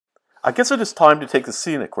I guess it is time to take the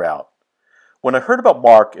scenic route. When I heard about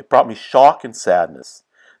Mark, it brought me shock and sadness.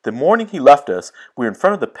 The morning he left us, we were in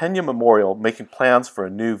front of the Pena Memorial making plans for a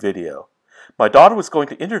new video. My daughter was going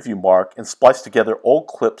to interview Mark and splice together old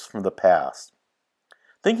clips from the past.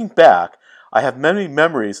 Thinking back, I have many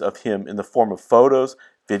memories of him in the form of photos,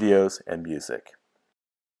 videos, and music.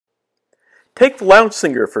 Take the Lounge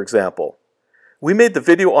Singer, for example. We made the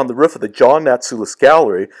video on the roof of the John Natsoulis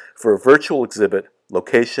Gallery for a virtual exhibit,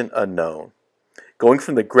 Location Unknown. Going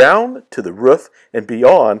from the ground to the roof and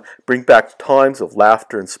beyond bring back times of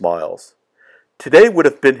laughter and smiles. Today would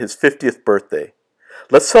have been his 50th birthday.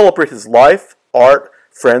 Let's celebrate his life, art,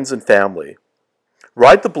 friends, and family.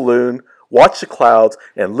 Ride the balloon, watch the clouds,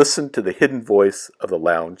 and listen to the hidden voice of the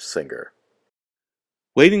Lounge Singer.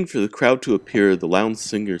 Waiting for the crowd to appear, the Lounge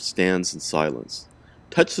Singer stands in silence.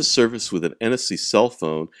 Touch the surface with an NSC cell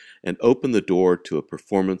phone and open the door to a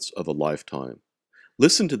performance of a lifetime.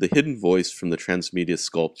 Listen to the hidden voice from the transmedia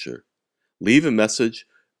sculpture. Leave a message,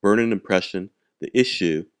 burn an impression. The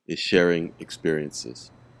issue is sharing experiences.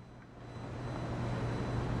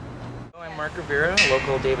 I'm Mark Rivera, a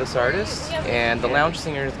local Davis artist, and the Lounge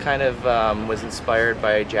Singer kind of was inspired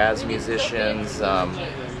by jazz musicians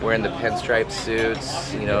wearing the pinstripe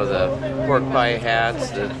suits, you know, the pork pie hats,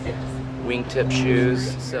 the wingtip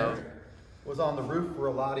shoes. So, was on the roof for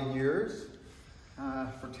a lot of years.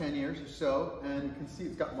 For 10 years or so, and you can see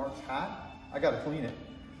it's got Mark's hat. I gotta clean it.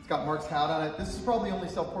 It's got Mark's hat on it. This is probably the only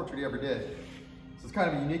self-portrait he ever did. So it's kind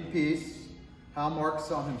of a unique piece, how Mark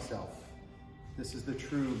saw himself. This is the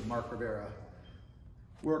true Mark Rivera.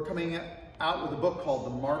 We're coming out with a book called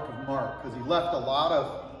The Mark of Mark, because he left a lot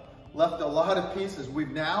of pieces.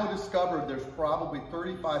 We've now discovered there's probably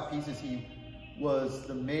 35 pieces he was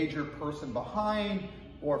the major person behind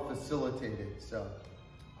or facilitated. So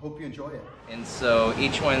hope you enjoy it. And so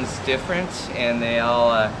each one's different, and they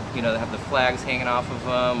all, you know, they have the flags hanging off of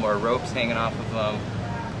them or ropes hanging off of them.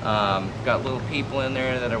 Got little people in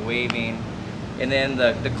there that are waving. And then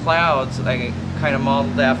the clouds, I kind of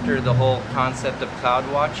modeled after the whole concept of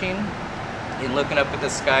cloud watching and looking up at the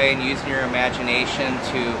sky and using your imagination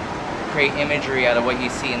to create imagery out of what you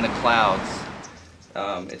see in the clouds.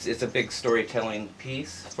 It's a big storytelling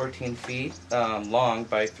piece, 14 feet long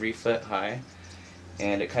by 3 foot high.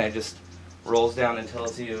 And it kind of just rolls down and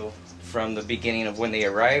tells you from the beginning of when they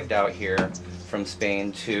arrived out here from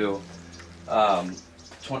Spain to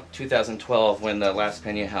 2012 when the last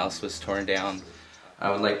Pena house was torn down. I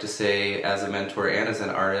would like to say, as a mentor and as an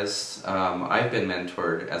artist, I've been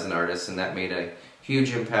mentored as an artist, and that made a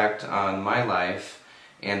huge impact on my life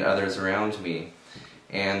and others around me.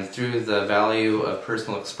 And through the value of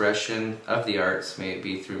personal expression of the arts, may it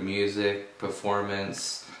be through music,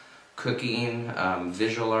 performance, cooking,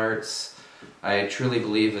 visual arts, I truly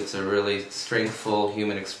believe it's a really strengthful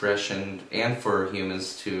human expression, and for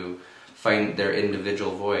humans to find their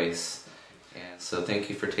individual voice. And so thank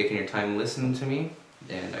you for taking your time listening to me,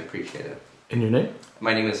 and I appreciate it. And your name?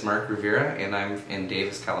 My name is Mark Rivera, and I'm in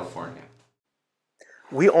Davis, California.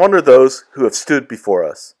 We honor those who have stood before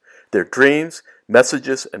us. Their dreams,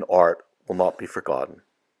 messages, and art will not be forgotten.